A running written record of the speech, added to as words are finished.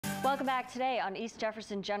Welcome back. Today on East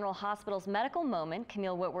Jefferson General Hospital's Medical Moment,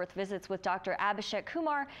 Camille Whitworth visits with Dr. Abhishek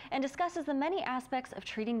Kumar and discusses the many aspects of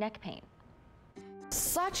treating neck pain.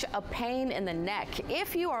 Such a pain in the neck.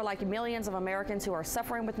 If you are like millions of Americans who are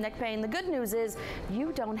suffering with neck pain, the good news is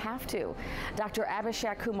you don't have to. Dr.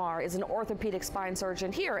 Abhishek Kumar is an orthopedic spine surgeon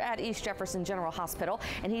here at East Jefferson General Hospital,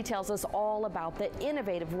 and he tells us all about the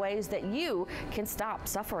innovative ways that you can stop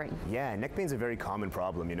suffering. Yeah, neck pain is a very common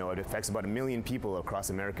problem. You know, it affects about 1 million people across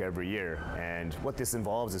America every year. And what this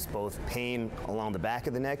involves is both pain along the back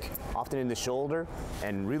of the neck, often in the shoulder,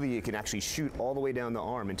 and really it can actually shoot all the way down the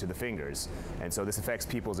arm into the fingers. And so this affects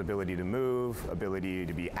people's ability to move, ability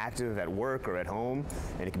to be active at work or at home,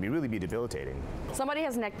 and it can really be debilitating. Somebody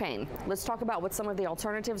has neck pain. Let's talk about what some of the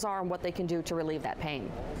alternatives are and what they can do to relieve that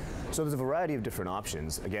pain. So there's a variety of different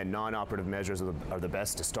options. Again, non-operative measures are the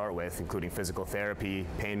best to start with, including physical therapy,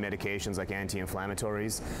 pain medications like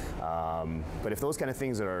anti-inflammatories. But if those kind of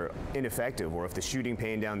things are ineffective, or if the shooting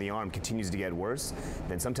pain down the arm continues to get worse,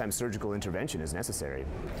 then sometimes surgical intervention is necessary.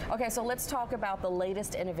 Okay, so let's talk about the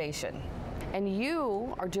latest innovation. And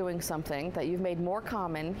you are doing something that you've made more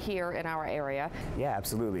common here in our area. Yeah,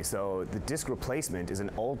 absolutely. So the disc replacement is an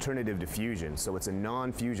alternative to fusion. So it's a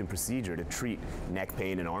non-fusion procedure to treat neck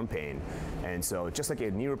pain and arm pain. And so just like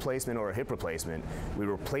a knee replacement or a hip replacement,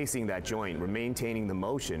 we're replacing that joint. We're maintaining the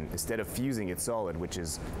motion instead of fusing it solid, which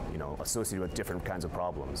is, you know, associated with different kinds of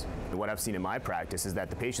problems. And what I've seen in my practice is that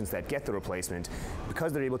the patients that get the replacement,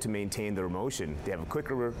 because they're able to maintain their motion, they have a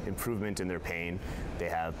quicker improvement in their pain, they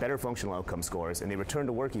have better functional outcome scores, and they return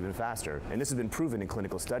to work even faster. And this has been proven in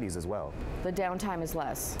clinical studies as well. The downtime is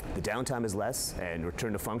less. The downtime is less, and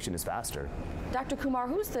return to function is faster. Dr. Kumar,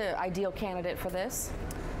 who's the ideal candidate for this?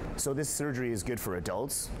 So this surgery is good for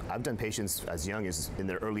adults. I've done patients as young as in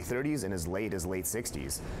their early 30s and as late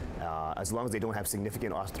 60s. As long as they don't have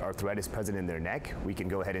significant arthritis present in their neck, we can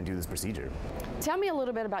go ahead and do this procedure. Tell me a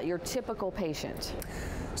little bit about your typical patient.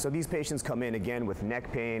 So these patients come in again with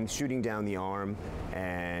neck pain, shooting down the arm,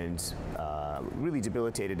 and really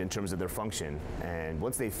debilitated in terms of their function. And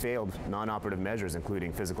once they've failed non-operative measures,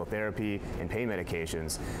 including physical therapy and pain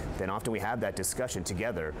medications, then often we have that discussion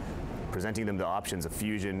together, presenting them the options of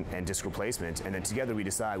fusion and disc replacement, and then together we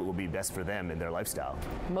decide what will be best for them and their lifestyle.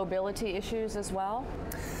 Mobility issues as well?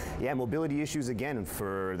 Yeah, mobility issues again.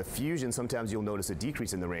 For the fusion, sometimes you'll notice a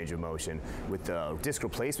decrease in the range of motion. With the disc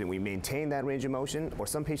replacement, we maintain that range of motion, or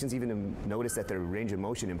some patients even notice that their range of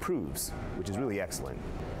motion improves, which is really excellent.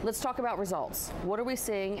 Let's talk about results. What are we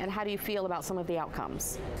seeing, and how do you feel about some of the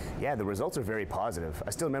outcomes? Yeah, the results are very positive. I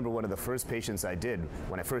still remember one of the first patients I did.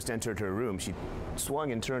 When I first entered her room, she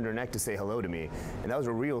swung and turned her neck to say hello to me, and that was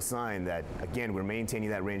a real sign that, again, we're maintaining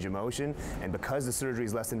that range of motion, and because the surgery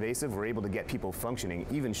is less invasive, we're able to get people functioning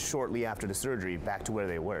even shortly after the surgery back to where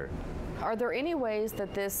they were. Are there any ways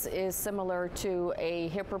that this is similar to a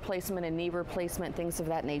hip replacement and knee replacement, things of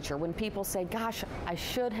that nature, when people say, gosh, I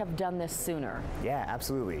should have done this sooner? Yeah,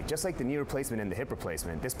 absolutely. Just like the knee replacement and the hip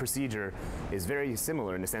replacement, this procedure is very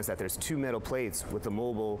similar in the sense that there's two metal plates with a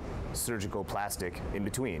mobile surgical plastic in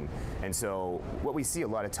between. And so what we see a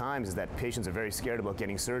lot of times is that patients are very scared about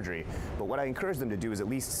getting surgery, but what I encourage them to do is at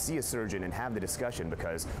least see a surgeon and have the discussion,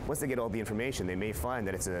 because once they get all the information, they may find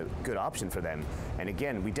that it's a good option for them. And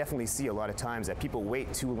again, we definitely see a lot of times that people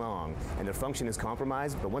wait too long and their function is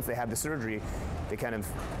compromised, but once they have the surgery, they kind of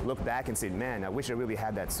look back and say, man, I wish I really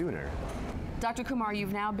had that sooner. Dr. Kumar,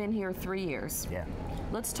 you've now been here 3 years. Yeah.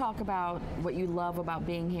 Let's talk about what you love about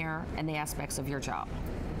being here and the aspects of your job.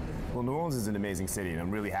 Well, New Orleans is an amazing city, and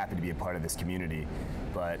I'm really happy to be a part of this community.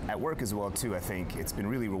 But at work as well, too, I think it's been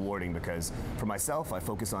really rewarding because for myself, I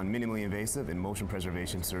focus on minimally invasive and motion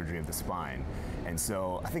preservation surgery of the spine. And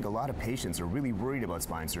so I think a lot of patients are really worried about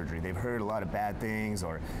spine surgery. They've heard a lot of bad things,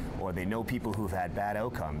 or they know people who've had bad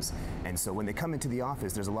outcomes. And so when they come into the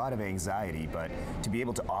office, there's a lot of anxiety, but to be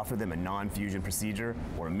able to offer them a non-fusion procedure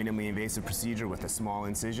or a minimally invasive procedure with a small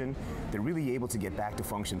incision, they're really able to get back to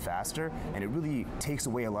function faster, and it really takes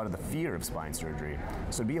away a lot of the fear of spine surgery.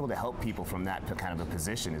 So to be able to help people from that kind of a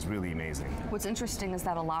position is really amazing. What's interesting is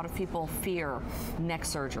that a lot of people fear neck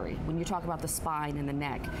surgery. When you talk about the spine and the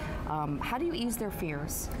neck, how do you ease their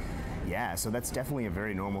fears? Yeah, so that's definitely a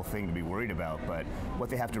very normal thing to be worried about, but what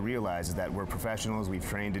they have to realize is that we're professionals, we've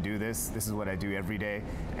trained to do this. This is what I do every day,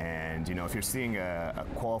 and you know, if you're seeing a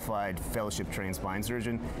qualified fellowship-trained spine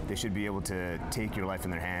surgeon, they should be able to take your life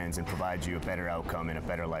in their hands and provide you a better outcome and a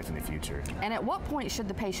better life in the future. And at what point should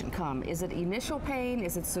the patient come? Is it initial pain?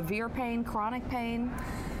 Is it severe pain, chronic pain?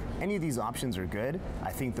 any of these options are good.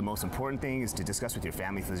 I think the most important thing is to discuss with your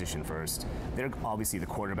family physician first. They're obviously the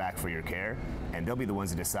quarterback for your care, and they'll be the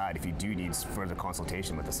ones to decide if you do need further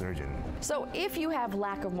consultation with a surgeon. So if you have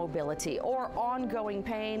lack of mobility or ongoing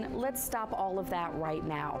pain, let's stop all of that right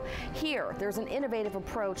now. Here, there's an innovative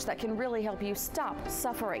approach that can really help you stop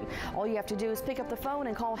suffering. All you have to do is pick up the phone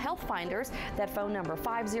and call Health Finders. That phone number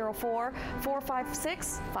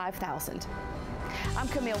 504-456-5000. I'm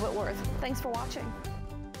Camille Whitworth. Thanks for watching.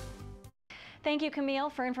 Thank you,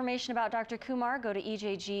 Camille. For information about Dr. Kumar, go to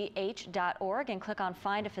EJGH.org and click on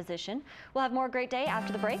Find a Physician. We'll have more Great Day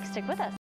after the break. Stick with us.